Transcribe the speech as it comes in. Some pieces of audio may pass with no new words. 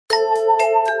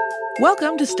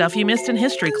Welcome to Stuff You Missed in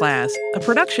History Class, a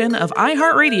production of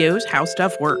iHeartRadio's How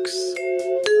Stuff Works.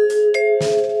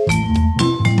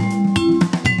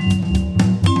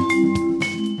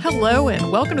 Hello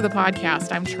and welcome to the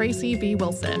podcast. I'm Tracy B.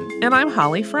 Wilson. And I'm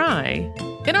Holly Fry.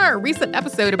 In our recent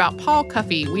episode about Paul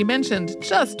Cuffey, we mentioned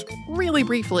just really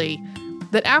briefly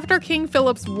that after King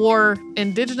Philip's War,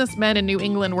 Indigenous men in New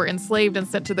England were enslaved and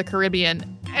sent to the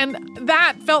Caribbean. And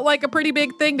that felt like a pretty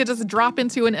big thing to just drop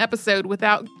into an episode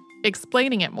without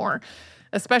explaining it more,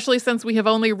 especially since we have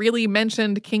only really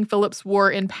mentioned King Philip's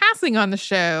War in passing on the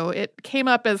show. It came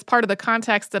up as part of the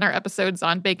context in our episodes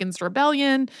on Bacon's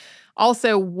Rebellion.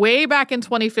 Also, way back in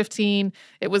 2015,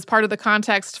 it was part of the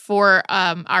context for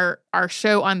our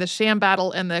show on the Sham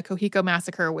Battle and the Cohico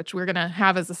Massacre, which we're going to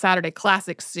have as a Saturday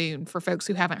classic soon for folks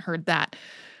who haven't heard that.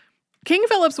 King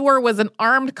Philip's War was an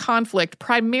armed conflict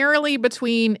primarily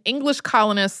between English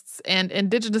colonists and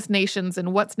indigenous nations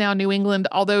in what's now New England,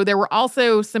 although there were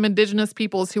also some indigenous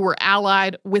peoples who were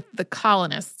allied with the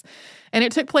colonists. And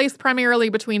it took place primarily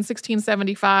between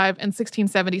 1675 and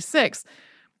 1676.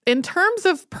 In terms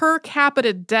of per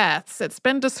capita deaths, it's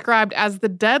been described as the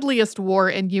deadliest war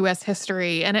in U.S.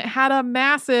 history, and it had a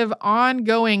massive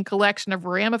ongoing collection of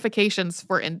ramifications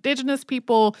for indigenous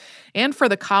people and for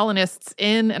the colonists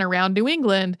in and around New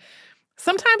England.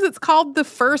 Sometimes it's called the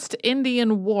First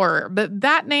Indian War, but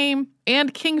that name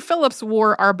and King Philip's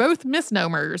War are both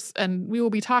misnomers, and we will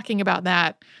be talking about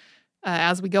that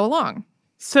as we go along.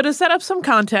 So to set up some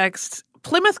context,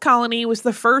 Plymouth Colony was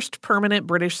the first permanent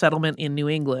British settlement in New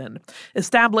England,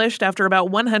 established after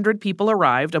about 100 people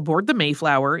arrived aboard the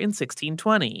Mayflower in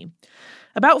 1620.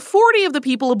 About 40 of the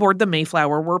people aboard the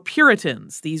Mayflower were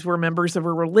Puritans. These were members of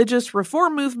a religious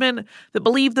reform movement that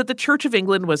believed that the Church of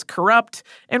England was corrupt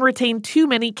and retained too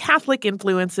many Catholic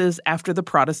influences after the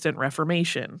Protestant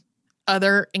Reformation.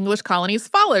 Other English colonies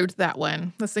followed that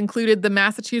one. This included the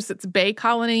Massachusetts Bay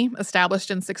Colony, established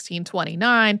in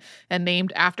 1629 and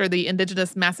named after the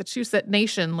indigenous Massachusetts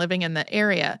nation living in the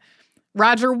area.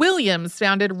 Roger Williams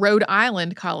founded Rhode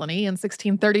Island Colony in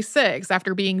 1636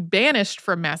 after being banished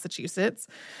from Massachusetts.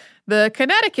 The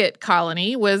Connecticut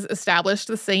Colony was established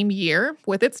the same year,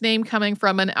 with its name coming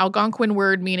from an Algonquin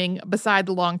word meaning beside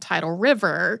the Long Tidal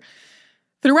River.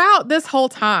 Throughout this whole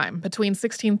time, between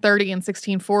 1630 and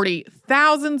 1640,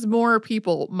 thousands more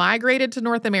people migrated to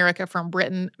North America from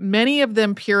Britain, many of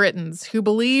them Puritans who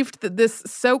believed that this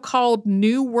so-called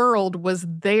New World was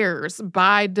theirs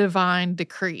by divine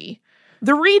decree.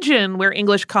 The region where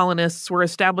English colonists were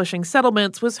establishing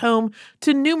settlements was home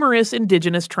to numerous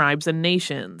indigenous tribes and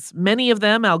nations, many of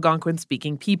them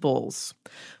Algonquin-speaking peoples.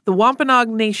 The Wampanoag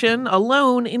Nation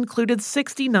alone included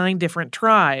 69 different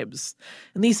tribes.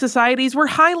 And these societies were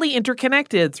highly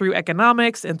interconnected through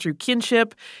economics and through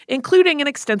kinship, including an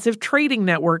extensive trading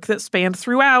network that spanned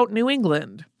throughout New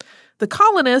England. The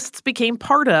colonists became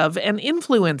part of and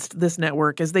influenced this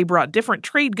network as they brought different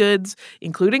trade goods,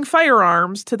 including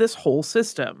firearms, to this whole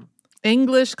system.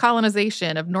 English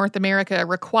colonization of North America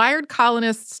required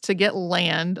colonists to get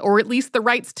land, or at least the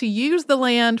rights to use the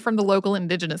land, from the local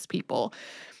indigenous people.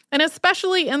 And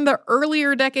especially in the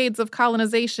earlier decades of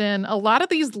colonization, a lot of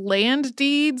these land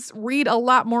deeds read a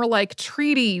lot more like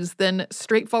treaties than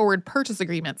straightforward purchase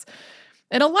agreements.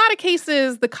 In a lot of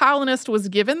cases, the colonist was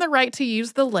given the right to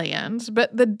use the land,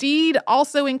 but the deed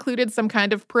also included some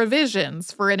kind of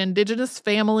provisions for an indigenous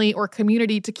family or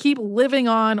community to keep living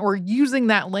on or using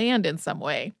that land in some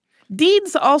way.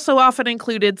 Deeds also often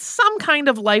included some kind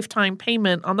of lifetime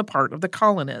payment on the part of the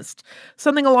colonist,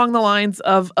 something along the lines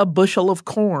of a bushel of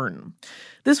corn.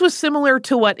 This was similar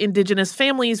to what indigenous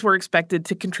families were expected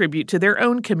to contribute to their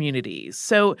own communities.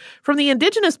 So, from the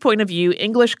indigenous point of view,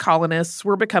 English colonists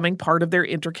were becoming part of their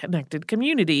interconnected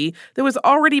community that was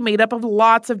already made up of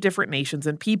lots of different nations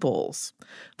and peoples.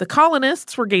 The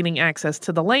colonists were gaining access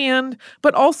to the land,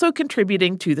 but also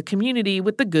contributing to the community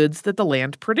with the goods that the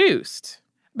land produced.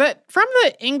 But from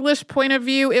the English point of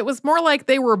view, it was more like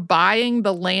they were buying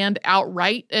the land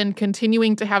outright and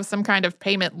continuing to have some kind of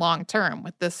payment long term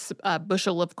with this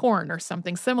bushel of corn or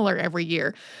something similar every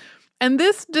year. And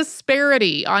this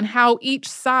disparity on how each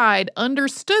side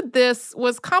understood this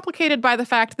was complicated by the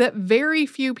fact that very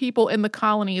few people in the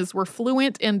colonies were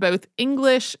fluent in both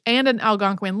English and an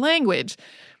Algonquin language.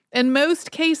 In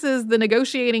most cases, the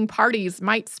negotiating parties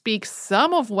might speak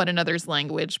some of one another's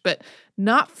language, but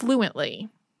not fluently.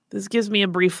 This gives me a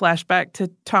brief flashback to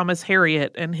Thomas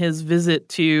Harriot and his visit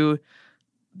to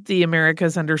the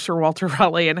Americas under Sir Walter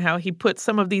Raleigh and how he put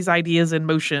some of these ideas in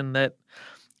motion that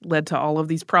led to all of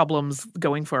these problems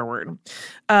going forward.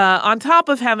 On top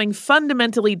of having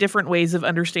fundamentally different ways of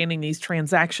understanding these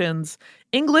transactions,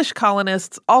 English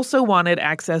colonists also wanted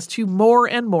access to more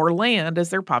and more land as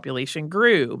their population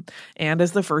grew, and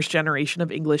as the first generation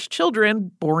of English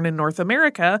children born in North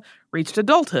America reached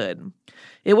adulthood.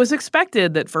 It was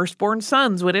expected that firstborn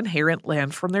sons would inherit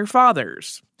land from their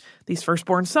fathers. These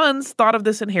firstborn sons thought of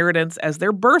this inheritance as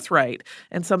their birthright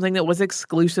and something that was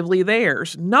exclusively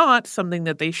theirs, not something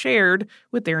that they shared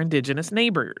with their indigenous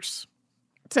neighbors.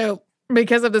 So,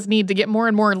 because of this need to get more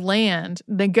and more land,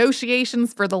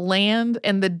 negotiations for the land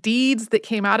and the deeds that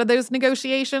came out of those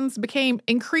negotiations became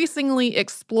increasingly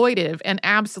exploitive and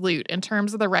absolute in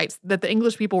terms of the rights that the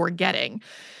English people were getting.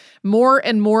 More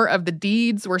and more of the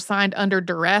deeds were signed under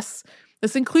duress.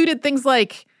 This included things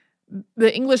like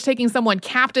the English taking someone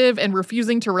captive and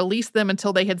refusing to release them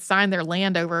until they had signed their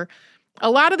land over. A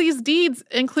lot of these deeds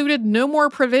included no more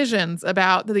provisions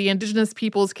about the indigenous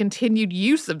people's continued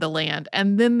use of the land,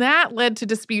 and then that led to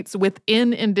disputes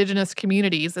within indigenous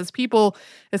communities as people,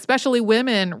 especially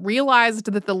women, realized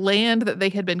that the land that they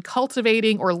had been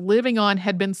cultivating or living on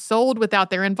had been sold without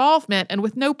their involvement and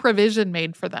with no provision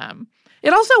made for them.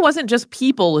 It also wasn't just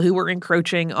people who were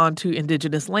encroaching onto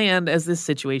indigenous land as this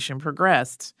situation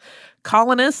progressed.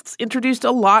 Colonists introduced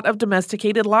a lot of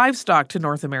domesticated livestock to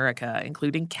North America,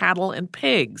 including cattle and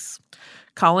pigs.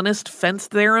 Colonists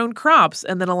fenced their own crops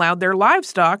and then allowed their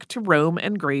livestock to roam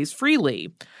and graze freely.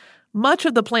 Much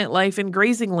of the plant life in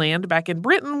grazing land back in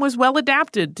Britain was well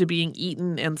adapted to being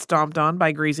eaten and stomped on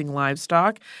by grazing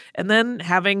livestock, and then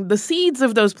having the seeds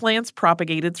of those plants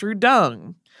propagated through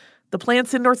dung. The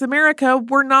plants in North America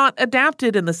were not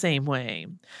adapted in the same way.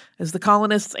 As the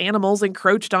colonists' animals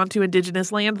encroached onto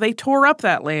indigenous land, they tore up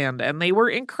that land, and they were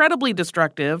incredibly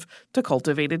destructive to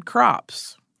cultivated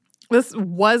crops. This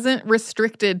wasn't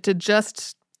restricted to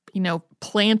just,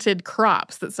 planted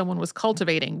crops that someone was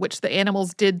cultivating, which the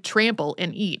animals did trample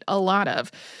and eat a lot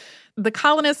of. The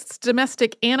colonists'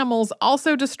 domestic animals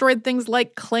also destroyed things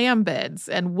like clam beds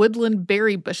and woodland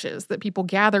berry bushes that people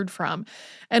gathered from.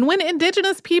 And when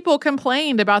indigenous people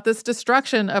complained about this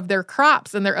destruction of their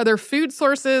crops and their other food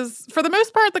sources, for the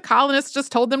most part, the colonists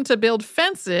just told them to build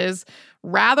fences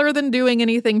rather than doing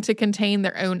anything to contain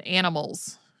their own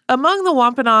animals. Among the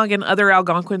Wampanoag and other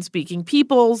Algonquin-speaking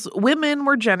peoples, women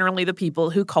were generally the people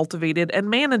who cultivated and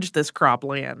managed this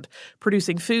cropland,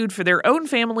 producing food for their own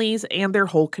families and their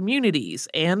whole communities,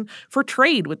 and for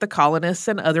trade with the colonists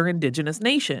and other indigenous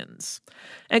nations.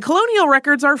 And colonial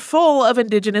records are full of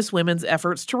indigenous women's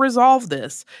efforts to resolve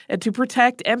this and to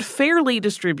protect and fairly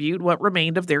distribute what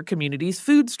remained of their community's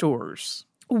food stores.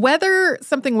 Whether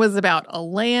something was about a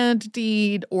land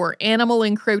deed or animal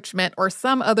encroachment or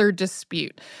some other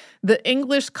dispute, the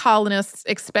English colonists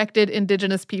expected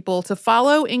indigenous people to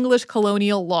follow English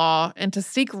colonial law and to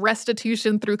seek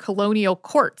restitution through colonial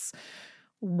courts.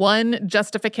 One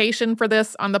justification for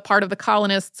this on the part of the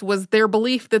colonists was their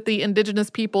belief that the indigenous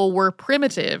people were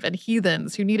primitive and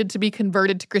heathens who needed to be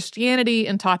converted to Christianity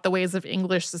and taught the ways of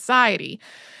English society.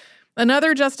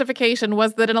 Another justification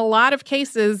was that in a lot of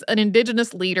cases, an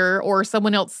indigenous leader or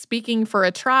someone else speaking for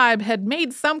a tribe had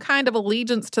made some kind of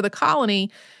allegiance to the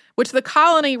colony, which the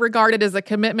colony regarded as a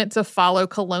commitment to follow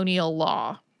colonial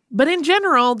law. But in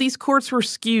general, these courts were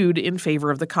skewed in favor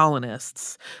of the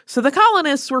colonists. So the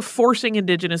colonists were forcing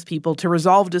indigenous people to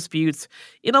resolve disputes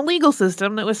in a legal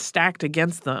system that was stacked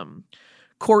against them.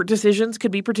 Court decisions could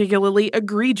be particularly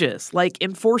egregious, like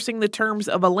enforcing the terms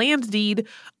of a land deed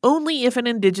only if an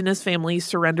indigenous family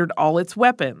surrendered all its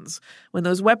weapons, when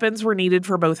those weapons were needed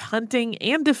for both hunting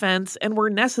and defense and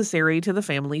were necessary to the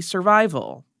family's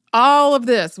survival. All of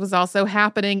this was also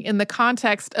happening in the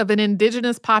context of an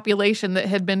indigenous population that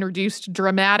had been reduced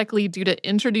dramatically due to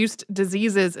introduced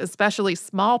diseases, especially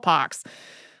smallpox.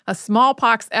 A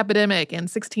smallpox epidemic in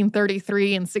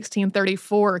 1633 and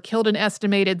 1634 killed an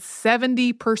estimated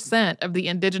 70% of the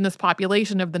indigenous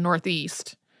population of the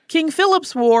Northeast. King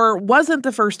Philip's War wasn't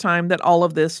the first time that all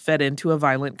of this fed into a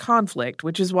violent conflict,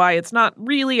 which is why it's not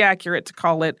really accurate to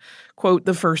call it, quote,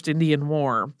 the First Indian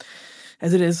War.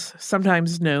 As it is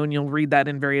sometimes known, you'll read that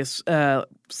in various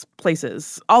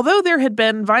places. Although there had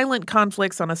been violent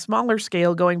conflicts on a smaller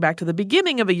scale going back to the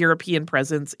beginning of a European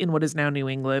presence in what is now New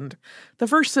England, the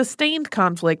first sustained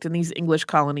conflict in these English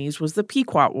colonies was the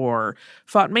Pequot War,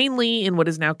 fought mainly in what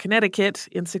is now Connecticut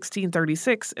in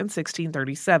 1636 and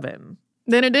 1637.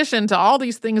 In addition to all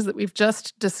these things that we've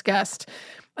just discussed,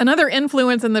 another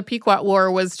influence in the Pequot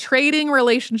War was trading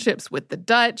relationships with the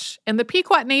Dutch and the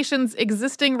Pequot Nation's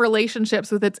existing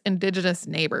relationships with its indigenous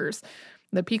neighbors.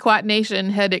 The Pequot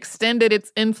Nation had extended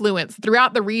its influence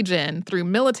throughout the region through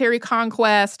military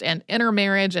conquest and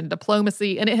intermarriage and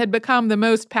diplomacy, and it had become the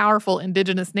most powerful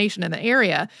indigenous nation in the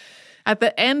area. At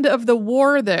the end of the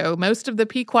war, though, most of the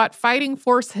Pequot fighting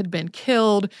force had been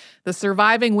killed. The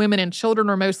surviving women and children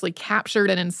were mostly captured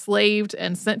and enslaved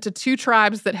and sent to two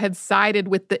tribes that had sided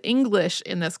with the English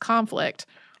in this conflict.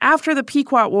 After the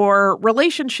Pequot War,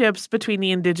 relationships between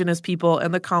the indigenous people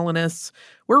and the colonists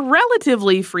were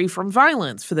relatively free from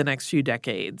violence for the next few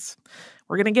decades.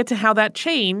 We're going to get to how that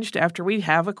changed after we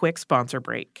have a quick sponsor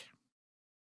break.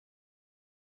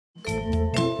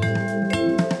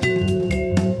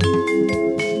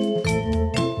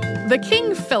 The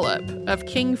King Philip of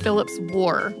King Philip's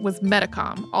War was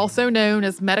Metacom, also known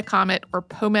as Metacomet or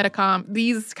Pometacom.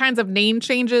 These kinds of name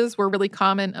changes were really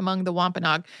common among the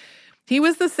Wampanoag. He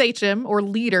was the sachem or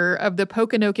leader of the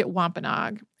Pokanoket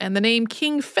Wampanoag, and the name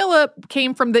King Philip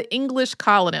came from the English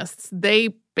colonists. They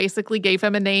basically gave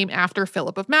him a name after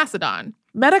Philip of Macedon.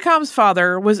 Metacom's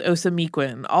father was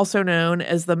Osamequin, also known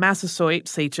as the Massasoit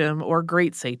sachem or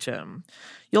Great Sachem.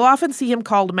 You'll often see him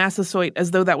called Massasoit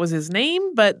as though that was his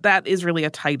name, but that is really a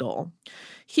title.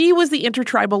 He was the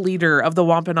intertribal leader of the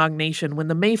Wampanoag Nation when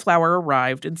the Mayflower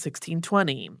arrived in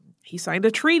 1620. He signed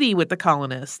a treaty with the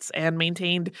colonists and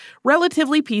maintained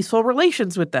relatively peaceful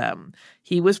relations with them.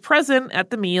 He was present at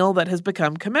the meal that has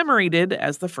become commemorated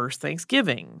as the first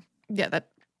Thanksgiving. Yeah, that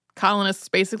colonists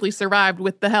basically survived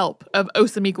with the help of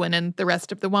Osamequin and the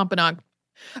rest of the Wampanoag.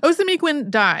 Osamequin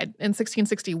died in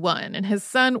 1661, and his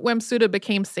son Wemsuda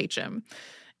became sachem.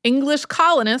 English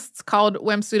colonists called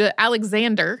Wemsuda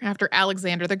Alexander after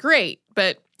Alexander the Great,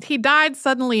 but he died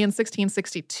suddenly in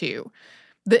 1662.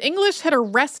 The English had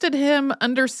arrested him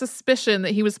under suspicion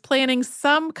that he was planning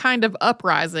some kind of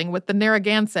uprising with the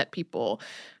Narragansett people,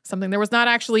 something there was not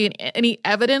actually any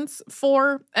evidence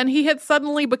for, and he had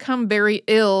suddenly become very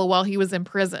ill while he was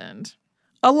imprisoned.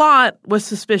 A lot was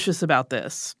suspicious about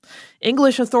this.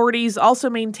 English authorities also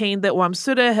maintained that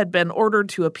Wamsuda had been ordered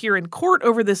to appear in court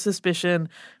over this suspicion,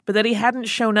 but that he hadn't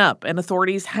shown up and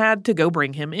authorities had to go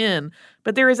bring him in.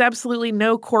 But there is absolutely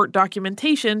no court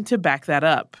documentation to back that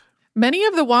up. Many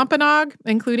of the Wampanoag,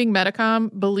 including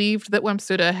Metacom, believed that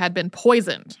Wamsuda had been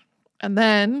poisoned. And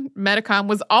then Metacom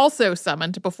was also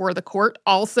summoned before the court,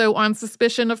 also on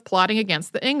suspicion of plotting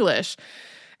against the English.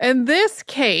 In this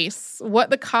case,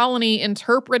 what the colony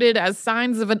interpreted as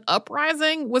signs of an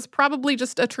uprising was probably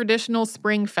just a traditional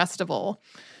spring festival.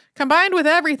 Combined with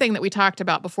everything that we talked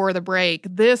about before the break,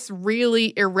 this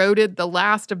really eroded the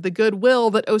last of the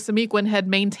goodwill that Osamequin had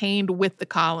maintained with the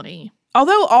colony.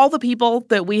 Although all the people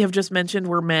that we have just mentioned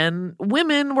were men,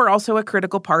 women were also a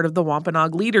critical part of the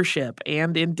Wampanoag leadership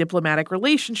and in diplomatic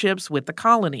relationships with the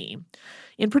colony.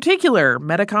 In particular,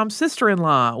 Metacom's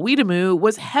sister-in-law, Weetamoo,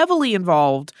 was heavily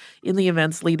involved in the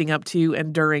events leading up to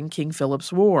and during King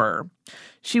Philip's War.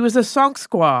 She was a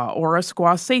Sonksquaw, or a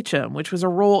squaw sachem, which was a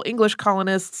role English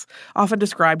colonists often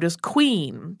described as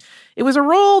queen. It was a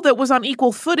role that was on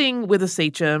equal footing with a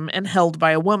sachem and held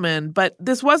by a woman, but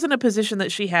this wasn't a position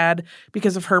that she had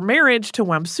because of her marriage to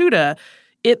Wamsuda.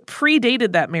 It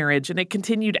predated that marriage, and it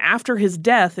continued after his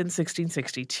death in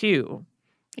 1662.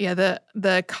 Yeah,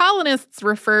 the colonists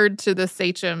referred to the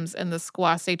sachems and the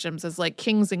squaw sachems as like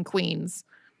kings and queens.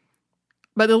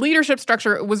 But the leadership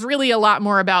structure was really a lot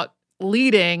more about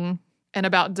leading and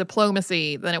about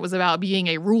diplomacy than it was about being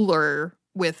a ruler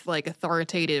with like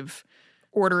authoritative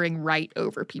ordering right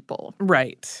over people.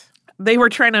 Right. They were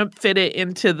trying to fit it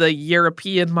into the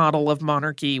European model of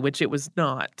monarchy, which it was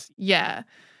not. Yeah.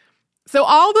 So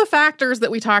all the factors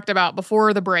that we talked about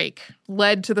before the break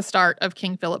led to the start of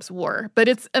King Philip's War, but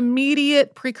its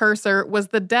immediate precursor was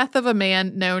the death of a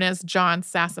man known as John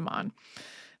Sassamon.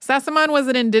 Sassamon was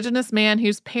an indigenous man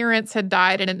whose parents had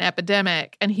died in an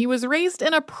epidemic, and he was raised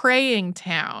in a praying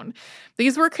town.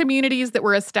 These were communities that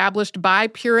were established by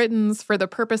Puritans for the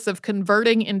purpose of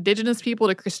converting indigenous people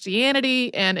to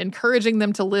Christianity and encouraging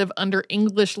them to live under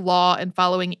English law and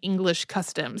following English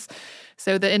customs.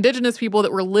 So the indigenous people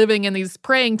that were living in these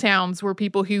praying towns were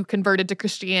people who converted to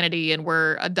Christianity and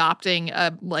were adopting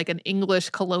an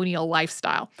English colonial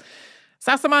lifestyle.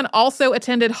 Sassamon also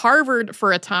attended Harvard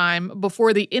for a time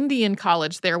before the Indian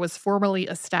college there was formally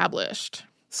established.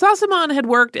 Sassamon had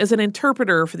worked as an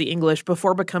interpreter for the English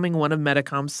before becoming one of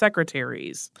Metacom's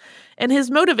secretaries. And his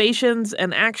motivations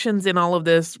and actions in all of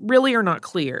this really are not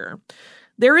clear.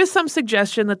 There is some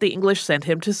suggestion that the English sent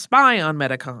him to spy on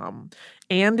Metacom.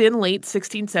 And in late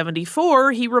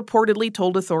 1674, he reportedly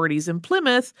told authorities in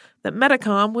Plymouth that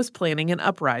Metacom was planning an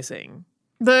uprising.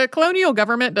 The colonial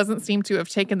government doesn't seem to have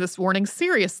taken this warning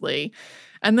seriously.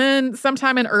 And then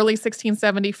sometime in early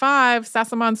 1675,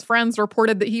 Sassamon's friends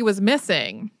reported that he was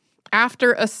missing.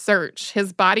 After a search,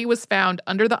 his body was found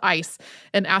under the ice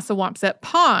in Assawampset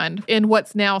Pond in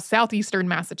what's now southeastern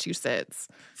Massachusetts.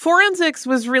 Forensics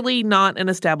was really not an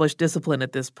established discipline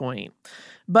at this point.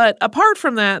 But apart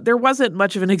from that, there wasn't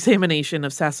much of an examination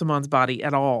of Sassamon's body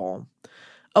at all.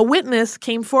 A witness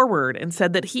came forward and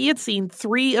said that he had seen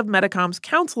 3 of Metacom's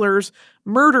counselors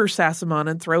murder Sassamon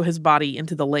and throw his body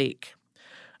into the lake.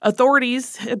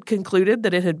 Authorities had concluded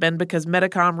that it had been because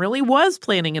Metacom really was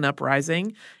planning an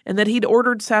uprising and that he'd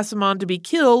ordered Sassamon to be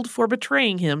killed for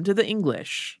betraying him to the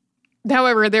English.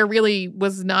 However, there really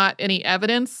was not any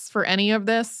evidence for any of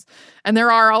this. And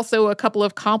there are also a couple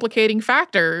of complicating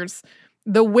factors.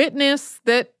 The witness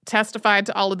that testified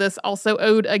to all of this also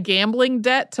owed a gambling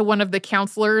debt to one of the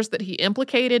counselors that he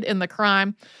implicated in the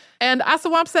crime. And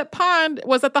Assawampset Pond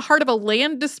was at the heart of a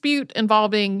land dispute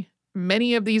involving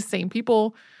many of these same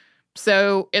people.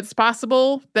 So it's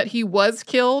possible that he was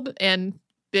killed and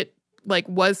it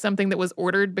was something that was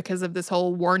ordered because of this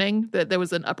whole warning that there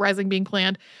was an uprising being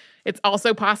planned. It's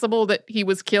also possible that he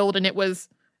was killed and it was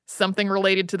something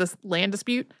related to this land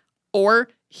dispute, or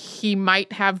he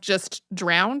might have just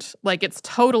drowned. It's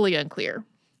totally unclear.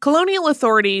 Colonial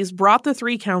authorities brought the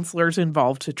 3 counselors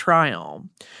involved to trial.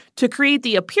 To create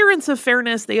the appearance of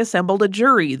fairness, they assembled a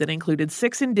jury that included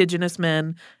 6 Indigenous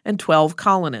men and 12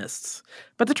 colonists.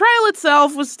 But the trial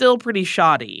itself was still pretty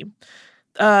shoddy.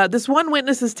 This one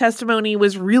witness's testimony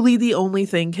was really the only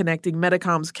thing connecting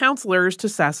Metacom's counselors to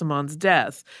Sassamon's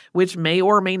death, which may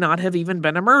or may not have even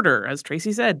been a murder. As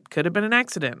Tracy said, could have been an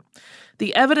accident.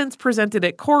 The evidence presented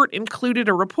at court included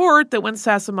a report that when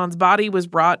Sassamon's body was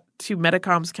brought to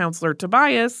Metacom's counselor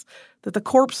Tobias, that the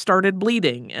corpse started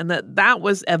bleeding and that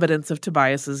was evidence of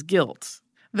Tobias's guilt.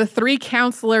 The 3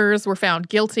 counselors were found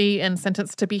guilty and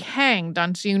sentenced to be hanged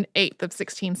on June 8th of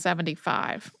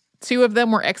 1675. 2 of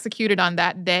them were executed on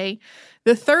that day.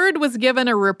 The 3rd was given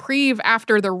a reprieve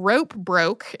after the rope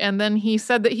broke, and then he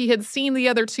said that he had seen the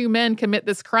other 2 men commit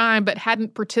this crime but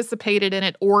hadn't participated in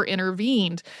it or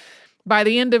intervened. By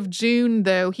the end of June,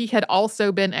 though, he had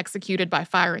also been executed by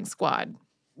firing squad.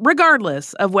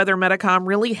 Regardless of whether Metacom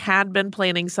really had been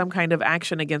planning some kind of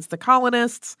action against the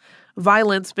colonists,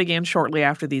 violence began shortly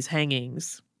after these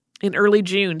hangings. In early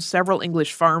June, several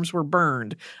English farms were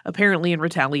burned, apparently in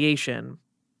retaliation.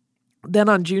 Then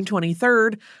on June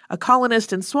 23rd, a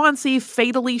colonist in Swansea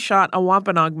fatally shot a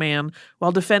Wampanoag man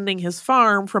while defending his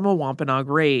farm from a Wampanoag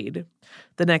raid.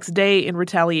 The next day, in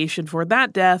retaliation for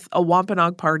that death, a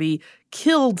Wampanoag party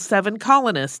killed 7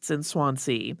 colonists in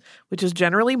Swansea, which is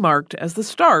generally marked as the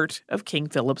start of King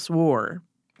Philip's War.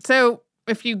 So,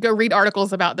 if you go read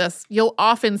articles about this, you'll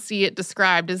often see it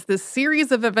described as this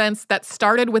series of events that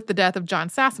started with the death of John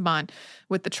Sassamon,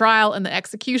 with the trial and the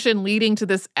execution leading to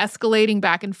this escalating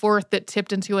back and forth that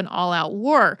tipped into an all-out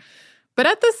war. But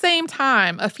at the same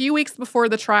time, a few weeks before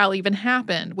the trial even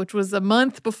happened, which was a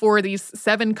month before these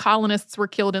 7 colonists were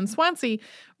killed in Swansea,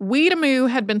 Wiedemoo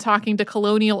had been talking to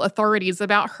colonial authorities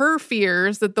about her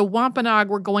fears that the Wampanoag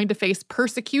were going to face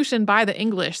persecution by the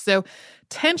English. So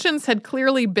tensions had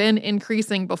clearly been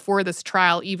increasing before this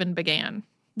trial even began.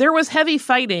 There was heavy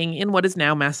fighting in what is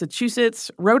now Massachusetts,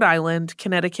 Rhode Island,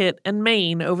 Connecticut, and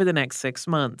Maine over the next 6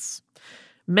 months.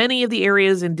 Many of the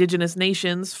area's indigenous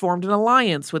nations formed an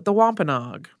alliance with the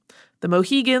Wampanoag. The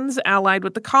Mohegans allied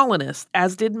with the colonists,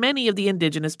 as did many of the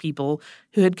indigenous people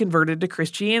who had converted to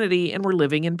Christianity and were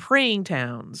living in praying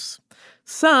towns.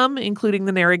 Some, including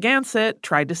the Narragansett,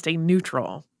 tried to stay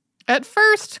neutral. At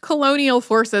first, colonial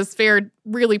forces fared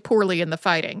really poorly in the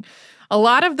fighting. A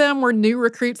lot of them were new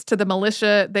recruits to the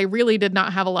militia. They really did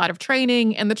not have a lot of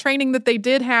training, and the training that they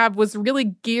did have was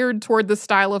really geared toward the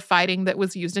style of fighting that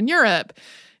was used in Europe.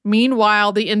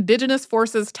 Meanwhile, the indigenous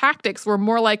forces' tactics were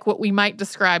more like what we might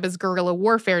describe as guerrilla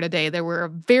warfare today. They were a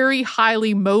very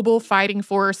highly mobile fighting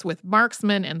force with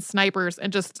marksmen and snipers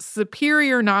and just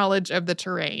superior knowledge of the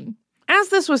terrain. As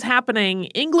this was happening,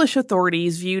 English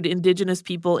authorities viewed indigenous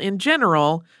people in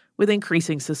general with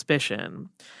increasing suspicion.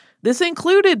 This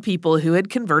included people who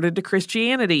had converted to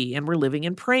Christianity and were living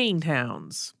in praying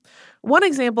towns. One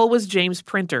example was James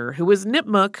Printer, who was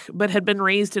Nipmuc but had been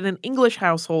raised in an English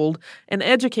household and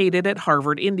educated at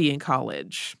Harvard Indian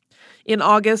College. In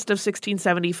August of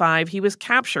 1675, he was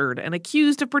captured and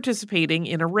accused of participating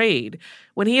in a raid,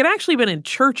 when he had actually been in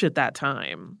church at that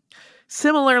time.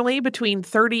 Similarly, between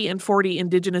 30 and 40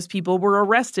 indigenous people were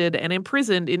arrested and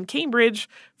imprisoned in Cambridge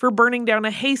for burning down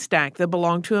a haystack that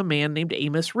belonged to a man named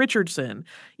Amos Richardson,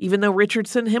 even though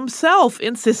Richardson himself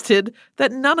insisted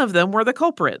that none of them were the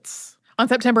culprits. On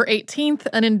September 18th,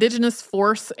 an indigenous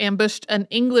force ambushed an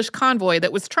English convoy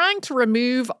that was trying to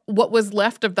remove what was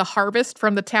left of the harvest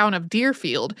from the town of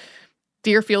Deerfield.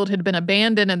 Deerfield had been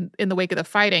abandoned in the wake of the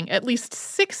fighting. At least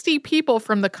 60 people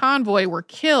from the convoy were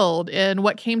killed in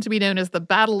what came to be known as the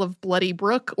Battle of Bloody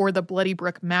Brook or the Bloody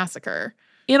Brook Massacre.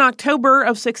 In October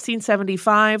of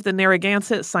 1675, the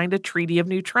Narragansett signed a treaty of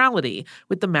neutrality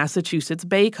with the Massachusetts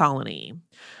Bay Colony.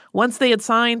 Once they had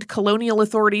signed, colonial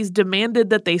authorities demanded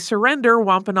that they surrender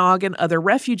Wampanoag and other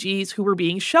refugees who were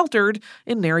being sheltered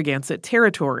in Narragansett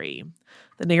territory.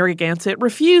 The Narragansett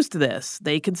refused this.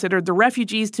 They considered the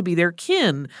refugees to be their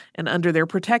kin and under their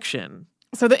protection.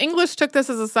 So the English took this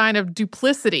as a sign of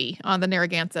duplicity on the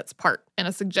Narragansett's part and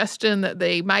a suggestion that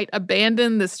they might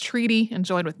abandon this treaty and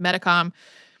join with Metacom.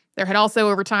 There had also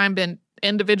over time been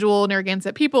individual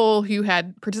Narragansett people who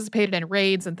had participated in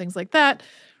raids and things like that.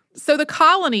 So the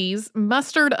colonies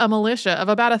mustered a militia of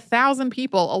about 1,000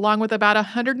 people along with about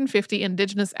 150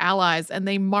 Indigenous allies, and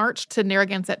they marched to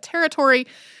Narragansett territory,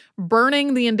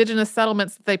 burning the Indigenous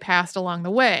settlements that they passed along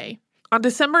the way. On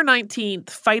December 19th,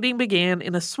 fighting began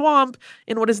in a swamp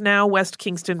in what is now West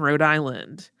Kingston, Rhode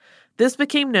Island. This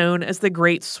became known as the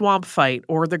Great Swamp Fight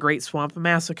or the Great Swamp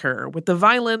Massacre, with the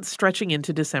violence stretching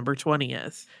into December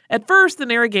 20th. At first, the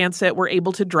Narragansett were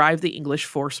able to drive the English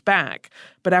force back,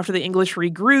 but after the English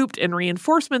regrouped and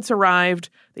reinforcements arrived,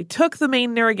 they took the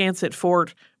main Narragansett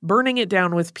fort, burning it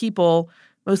down with people,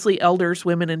 mostly elders,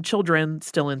 women, and children,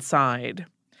 still inside.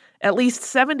 At least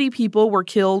 70 people were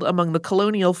killed among the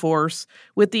colonial force,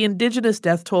 with the Indigenous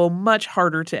death toll much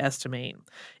harder to estimate.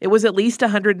 It was at least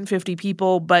 150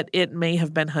 people, but it may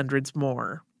have been hundreds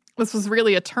more. This was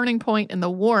really a turning point in the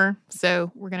war,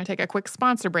 so we're going to take a quick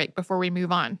sponsor break before we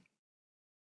move on.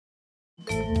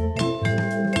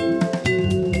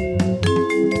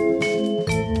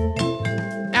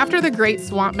 After the Great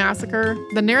Swamp Massacre,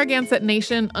 the Narragansett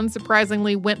Nation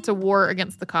unsurprisingly went to war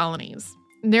against the colonies.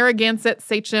 Narragansett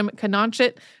sachem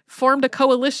Cononchit formed a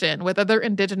coalition with other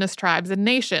Indigenous tribes and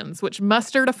nations, which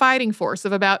mustered a fighting force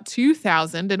of about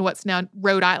 2,000 in what's now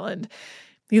Rhode Island.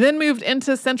 He then moved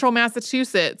into central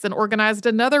Massachusetts and organized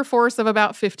another force of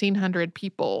about 1,500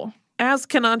 people. As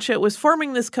Cononchit was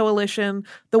forming this coalition,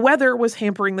 the weather was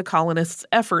hampering the colonists'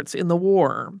 efforts in the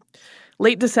war.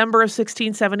 Late December of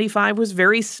 1675 was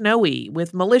very snowy,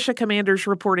 with militia commanders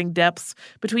reporting depths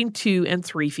between 2 and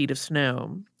 3 feet of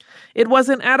snow. It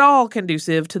wasn't at all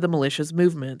conducive to the militia's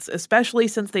movements, especially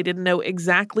since they didn't know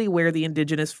exactly where the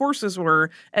Indigenous forces were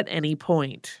at any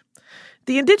point.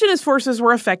 The Indigenous forces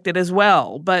were affected as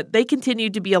well, but they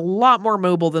continued to be a lot more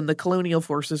mobile than the colonial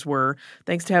forces were,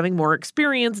 thanks to having more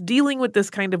experience dealing with this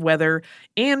kind of weather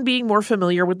and being more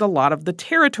familiar with a lot of the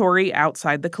territory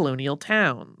outside the colonial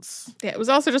towns. Yeah, it was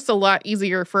also just a lot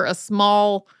easier for a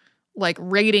small,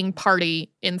 raiding party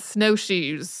in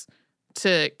snowshoes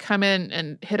to come in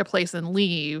and hit a place and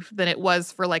leave than it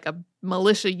was for a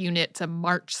militia unit to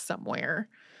march somewhere.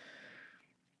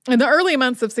 In the early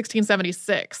months of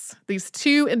 1676, these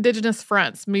two Indigenous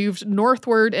fronts moved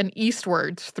northward and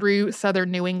eastward through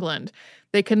southern New England.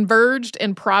 They converged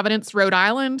in Providence, Rhode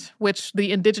Island, which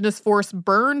the Indigenous force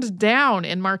burned down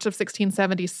in March of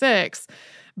 1676.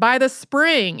 By the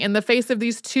spring, in the face of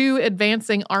these two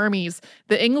advancing armies,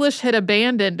 the English had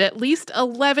abandoned at least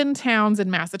 11 towns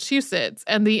in Massachusetts,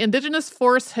 and the Indigenous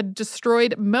force had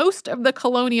destroyed most of the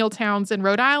colonial towns in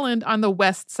Rhode Island on the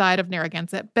west side of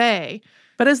Narragansett Bay.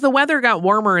 But as the weather got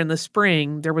warmer in the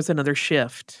spring, there was another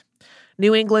shift.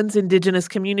 New England's Indigenous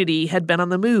community had been on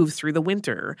the move through the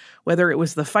winter, whether it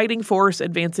was the fighting force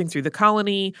advancing through the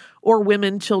colony or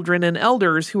women, children, and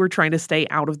elders who were trying to stay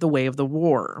out of the way of the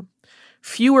war.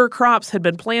 Fewer crops had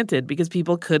been planted because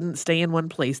people couldn't stay in one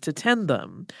place to tend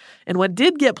them. And what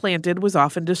did get planted was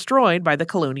often destroyed by the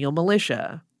colonial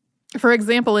militia. For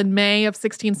example, in May of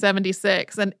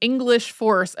 1676, an English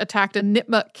force attacked a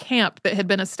Nipmuc camp that had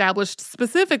been established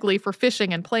specifically for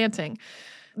fishing and planting.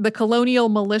 The colonial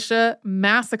militia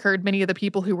massacred many of the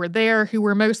people who were there, who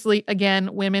were mostly,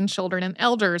 again, women, children, and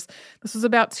elders. This was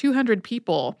about 200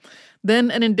 people.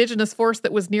 Then an Indigenous force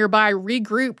that was nearby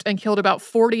regrouped and killed about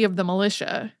 40 of the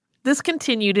militia. This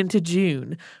continued into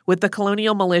June, with the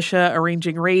colonial militia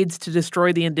arranging raids to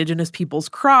destroy the Indigenous people's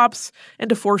crops and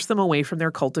to force them away from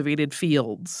their cultivated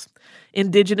fields.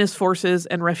 Indigenous forces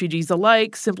and refugees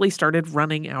alike simply started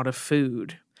running out of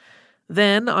food.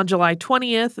 Then, on July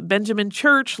 20th, Benjamin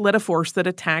Church led a force that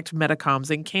attacked Metacom's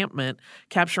encampment,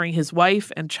 capturing his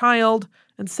wife and child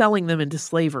and selling them into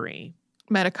slavery.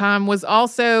 Metacom was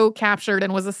also captured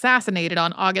and was assassinated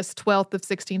on August 12th of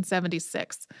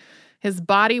 1676. His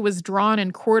body was drawn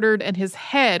and quartered, and his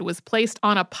head was placed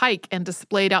on a pike and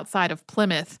displayed outside of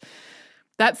Plymouth.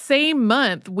 That same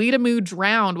month, Weetamoo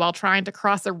drowned while trying to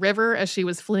cross a river as she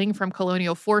was fleeing from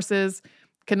colonial forces.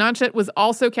 Cononchit was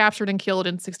also captured and killed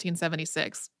in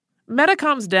 1676.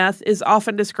 Metacom's death is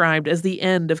often described as the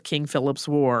end of King Philip's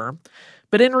War.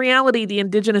 But in reality, the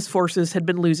Indigenous forces had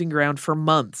been losing ground for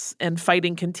months, and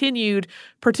fighting continued,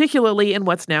 particularly in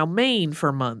what's now Maine,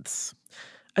 for months.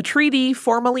 A treaty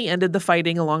formally ended the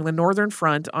fighting along the Northern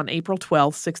Front on April 12,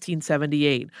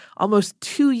 1678, almost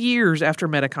 2 years after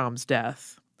Metacom's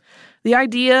death. The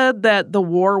idea that the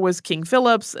war was King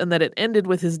Philip's and that it ended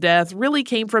with his death really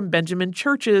came from Benjamin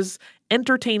Church's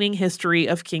Entertaining History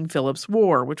of King Philip's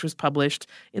War, which was published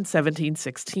in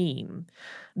 1716.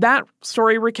 That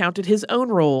story recounted his own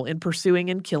role in pursuing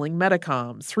and killing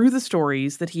Metacom through the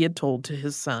stories that he had told to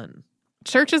his son.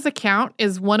 Church's account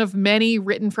is one of many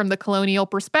written from the colonial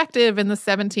perspective in the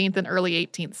 17th and early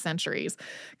 18th centuries.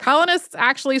 Colonists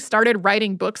actually started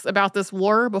writing books about this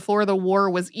war before the war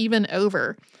was even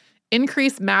over.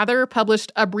 Increase Mather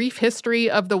published A Brief History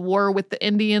of the War with the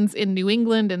Indians in New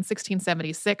England in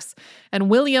 1676, and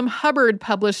William Hubbard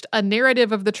published A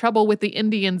Narrative of the Trouble with the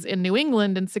Indians in New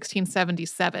England in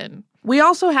 1677. We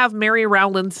also have Mary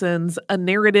Rowlandson's A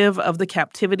Narrative of the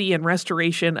Captivity and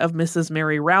Restoration of Mrs.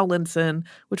 Mary Rowlandson,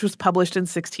 which was published in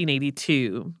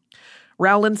 1682.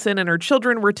 Rowlandson and her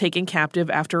children were taken captive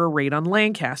after a raid on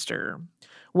Lancaster.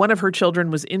 One of her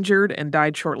children was injured and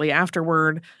died shortly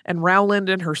afterward, and Rowland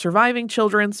and her surviving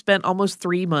children spent almost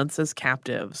 3 months as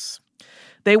captives.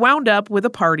 They wound up with a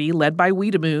party led by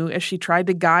Weedamoo as she tried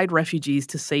to guide refugees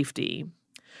to safety.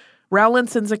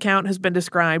 Rowlandson's account has been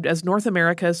described as North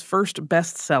America's first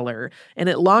bestseller, and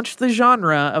it launched the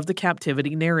genre of the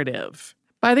captivity narrative.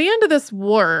 By the end of this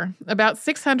war, about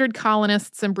 600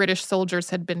 colonists and British soldiers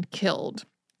had been killed.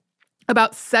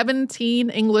 About 17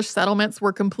 English settlements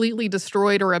were completely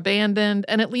destroyed or abandoned,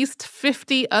 and at least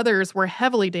 50 others were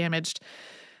heavily damaged.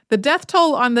 The death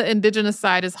toll on the Indigenous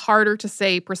side is harder to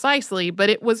say precisely, but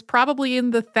it was probably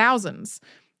in the thousands.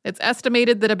 It's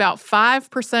estimated that about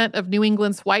 5% of New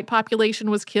England's white population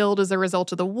was killed as a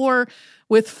result of the war,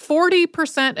 with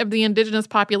 40% of the Indigenous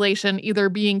population either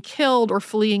being killed or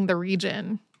fleeing the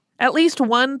region. At least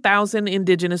 1,000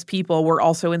 Indigenous people were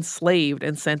also enslaved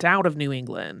and sent out of New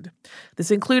England.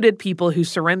 This included people who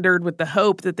surrendered with the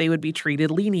hope that they would be treated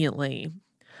leniently.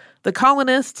 The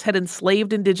colonists had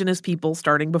enslaved Indigenous people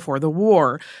starting before the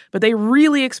war, but they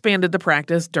really expanded the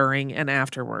practice during and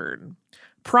afterward.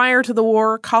 Prior to the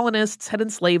war, colonists had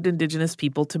enslaved Indigenous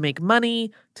people to make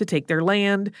money, to take their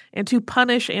land, and to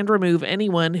punish and remove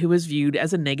anyone who was viewed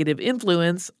as a negative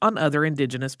influence on other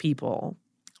Indigenous people.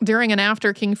 During and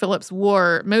after King Philip's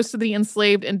War, most of the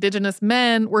enslaved Indigenous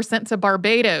men were sent to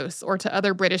Barbados or to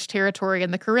other British territory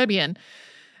in the Caribbean.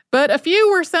 But a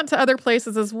few were sent to other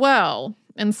places as well.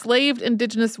 Enslaved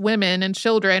Indigenous women and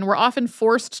children were often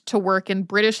forced to work in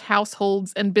British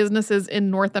households and businesses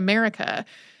in North America.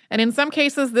 And in some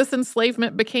cases, this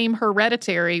enslavement became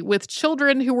hereditary, with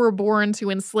children who were born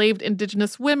to enslaved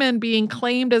Indigenous women being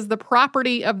claimed as the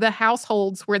property of the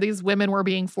households where these women were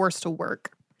being forced to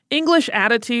work. English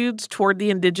attitudes toward the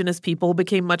Indigenous people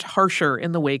became much harsher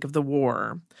in the wake of the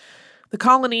war. The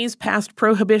colonies passed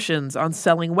prohibitions on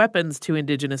selling weapons to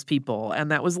Indigenous people,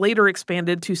 and that was later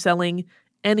expanded to selling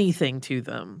anything to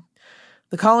them.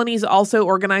 The colonies also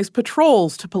organized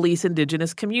patrols to police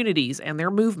Indigenous communities and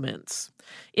their movements.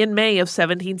 In May of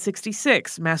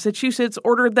 1766, Massachusetts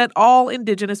ordered that all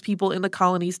Indigenous people in the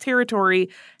colony's territory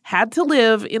had to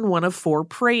live in one of 4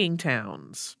 praying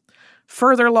towns.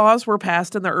 Further laws were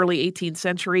passed in the early 18th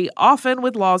century, often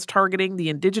with laws targeting the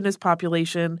Indigenous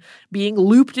population being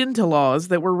looped into laws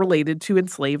that were related to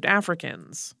enslaved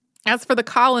Africans. As for the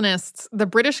colonists, the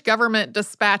British government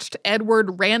dispatched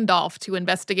Edward Randolph to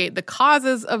investigate the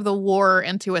causes of the war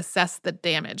and to assess the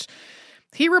damage.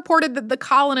 He reported that the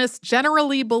colonists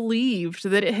generally believed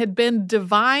that it had been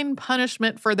divine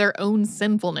punishment for their own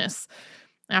sinfulness.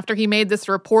 After he made this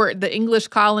report, the English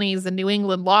colonies in New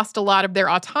England lost a lot of their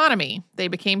autonomy. They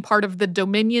became part of the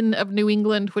Dominion of New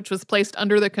England, which was placed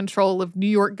under the control of New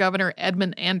York Governor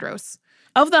Edmund Andros.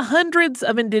 Of the hundreds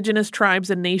of Indigenous tribes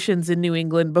and nations in New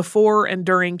England before and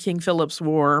during King Philip's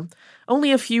War,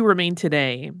 only a few remain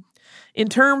today. In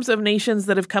terms of nations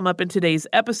that have come up in today's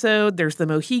episode, there's the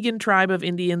Mohegan tribe of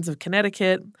Indians of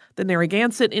Connecticut, the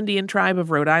Narragansett Indian tribe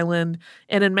of Rhode Island,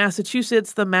 and in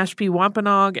Massachusetts, the Mashpee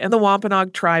Wampanoag and the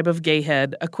Wampanoag tribe of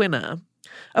Gayhead, Aquina.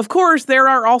 Of course, there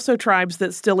are also tribes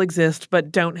that still exist but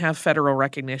don't have federal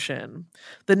recognition.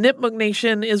 The Nipmuc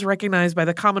Nation is recognized by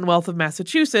the Commonwealth of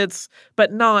Massachusetts,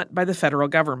 but not by the federal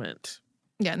government.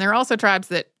 Yeah, and there are also tribes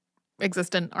that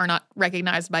exist and are not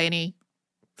recognized by any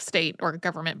state or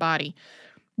government body.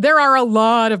 There are a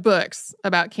lot of books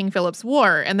about King Philip's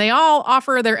War, and they all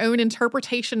offer their own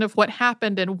interpretation of what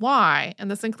happened and why,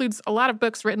 and this includes a lot of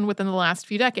books written within the last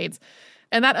few decades.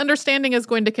 And that understanding is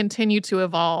going to continue to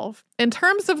evolve. In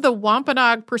terms of the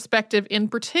Wampanoag perspective in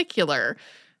particular,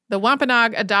 the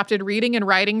Wampanoag adopted reading and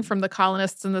writing from the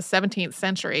colonists in the 17th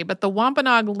century, but the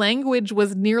Wampanoag language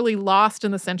was nearly lost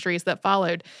in the centuries that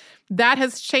followed. That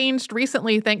has changed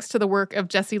recently thanks to the work of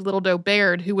Jessie Littledoe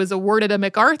Baird, who was awarded a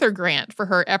MacArthur grant for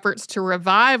her efforts to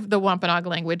revive the Wampanoag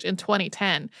language in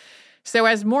 2010. So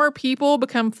as more people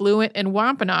become fluent in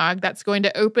Wampanoag, that's going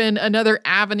to open another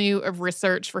avenue of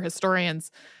research for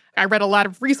historians. I read a lot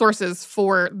of resources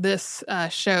for this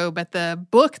show, but the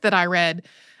book that I read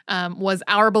was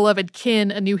Our Beloved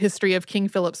Kin, A New History of King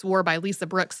Philip's War by Lisa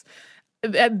Brooks.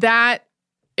 That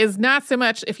is not so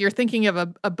much, if you're thinking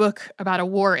of a book about a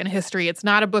war in history, it's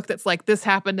not a book that's like this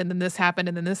happened and then this happened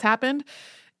and then this happened.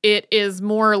 It is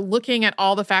more looking at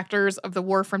all the factors of the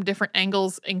war from different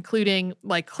angles, including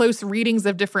like close readings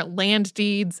of different land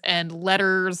deeds and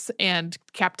letters and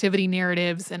captivity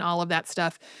narratives and all of that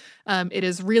stuff. It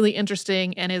is really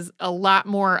interesting and is a lot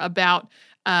more about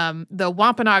the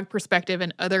Wampanoag perspective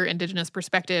and other Indigenous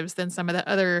perspectives than some of the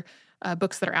other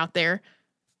books that are out there.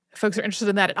 Folks are interested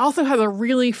in that. It also has a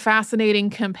really fascinating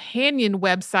companion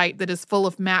website that is full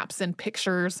of maps and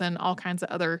pictures and all kinds of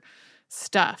other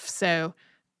stuff. So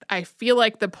I feel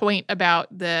like the point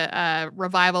about the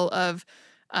revival of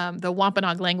the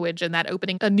Wampanoag language and that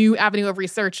opening a new avenue of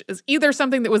research is either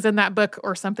something that was in that book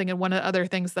or something in one of the other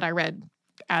things that I read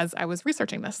as I was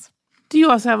researching this. Do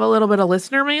you also have a little bit of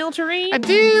listener mail to read? I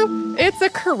do. It's a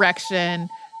correction.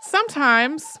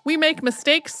 Sometimes we make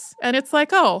mistakes and it's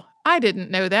like, oh, I didn't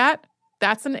know that.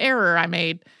 That's an error I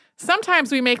made.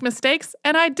 Sometimes we make mistakes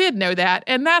and I did know that,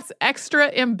 and that's extra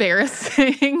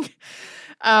embarrassing.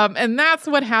 And that's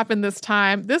what happened this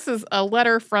time. This is a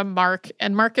letter from Mark,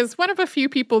 and Mark is one of a few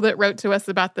people that wrote to us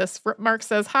about this. Mark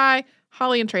says, "Hi,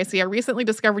 Holly and Tracy. I recently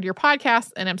discovered your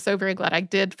podcast, and I'm so very glad I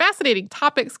did. Fascinating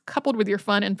topics coupled with your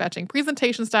fun and fetching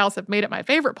presentation styles have made it my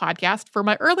favorite podcast for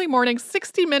my early morning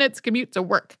 60 minutes commute to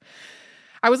work.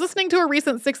 I was listening to a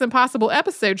recent Six Impossible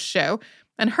episodes show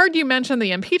and heard you mention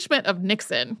the impeachment of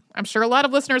Nixon. I'm sure a lot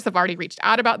of listeners have already reached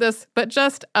out about this, but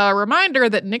just a reminder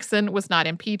that Nixon was not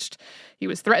impeached. He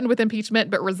was threatened with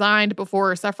impeachment, but resigned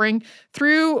before suffering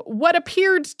through what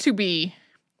appeared to be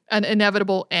an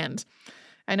inevitable end.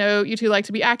 I know you two like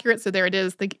to be accurate, so there it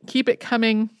is. Keep it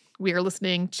coming. We are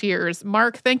listening. Cheers."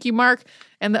 Mark, thank you, Mark,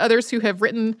 and the others who have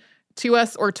written to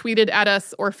us or tweeted at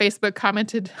us or Facebook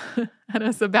commented at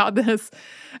us about this.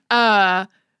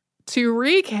 To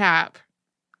recap,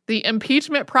 the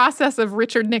impeachment process of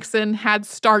Richard Nixon had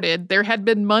started. There had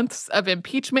been months of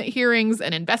impeachment hearings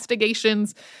and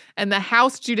investigations, and the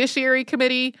House Judiciary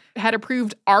Committee had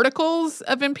approved articles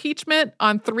of impeachment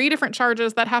on 3 different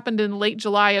charges. That happened in late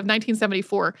July of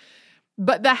 1974.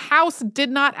 But the House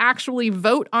did not actually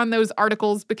vote on those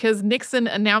articles because Nixon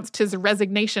announced his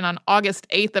resignation on August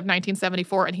 8th of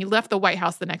 1974, and he left the White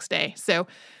House the next day. So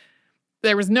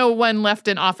there was no one left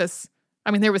in office. I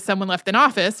mean, there was someone left in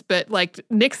office, but like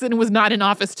Nixon was not in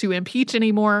office to impeach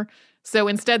anymore. So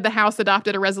instead, the House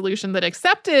adopted a resolution that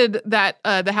accepted that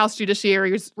the House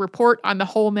Judiciary's report on the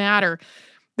whole matter.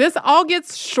 This all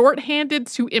gets shorthanded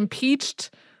to impeached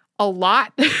a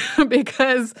lot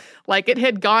because like it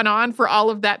had gone on for all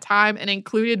of that time and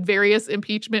included various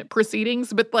impeachment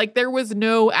proceedings, but like there was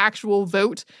no actual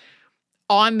vote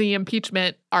on the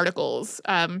impeachment articles.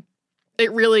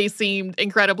 It really seemed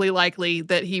incredibly likely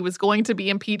that he was going to be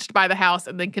impeached by the House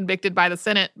and then convicted by the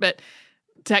Senate, but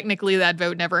technically that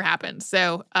vote never happened.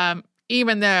 So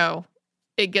even though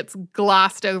it gets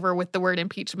glossed over with the word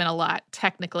impeachment a lot,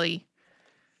 technically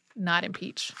not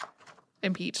impeached,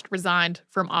 resigned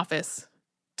from office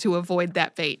to avoid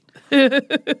that fate.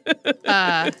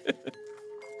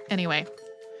 Anyway.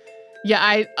 Yeah,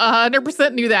 I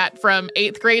 100% knew that from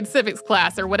 8th grade civics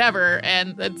class or whatever,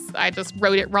 and I just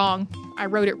wrote it wrong. I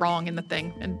wrote it wrong in the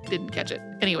thing and didn't catch it.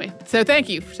 Anyway, so thank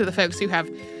you to the folks who have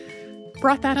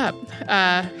brought that up.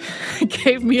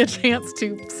 Gave me a chance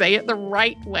to say it the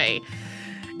right way.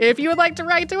 If you would like to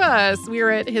write to us,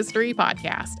 we're at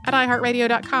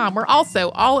historypodcast@iHeartRadio.com. We're also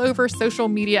all over social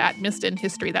media at Missed in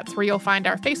History. That's where you'll find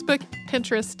our Facebook,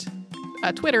 Pinterest,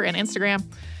 Twitter, and Instagram.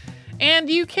 And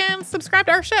you can subscribe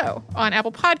to our show on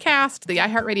Apple Podcasts, the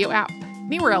iHeartRadio app,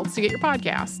 anywhere else to get your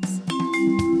podcasts.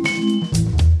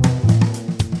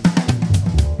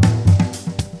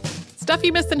 Stuff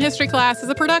You Missed in History Class is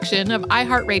a production of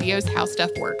iHeartRadio's How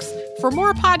Stuff Works. For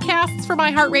more podcasts from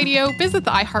iHeartRadio, visit the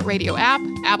iHeartRadio app,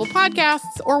 Apple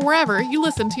Podcasts, or wherever you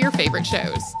listen to your favorite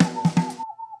shows.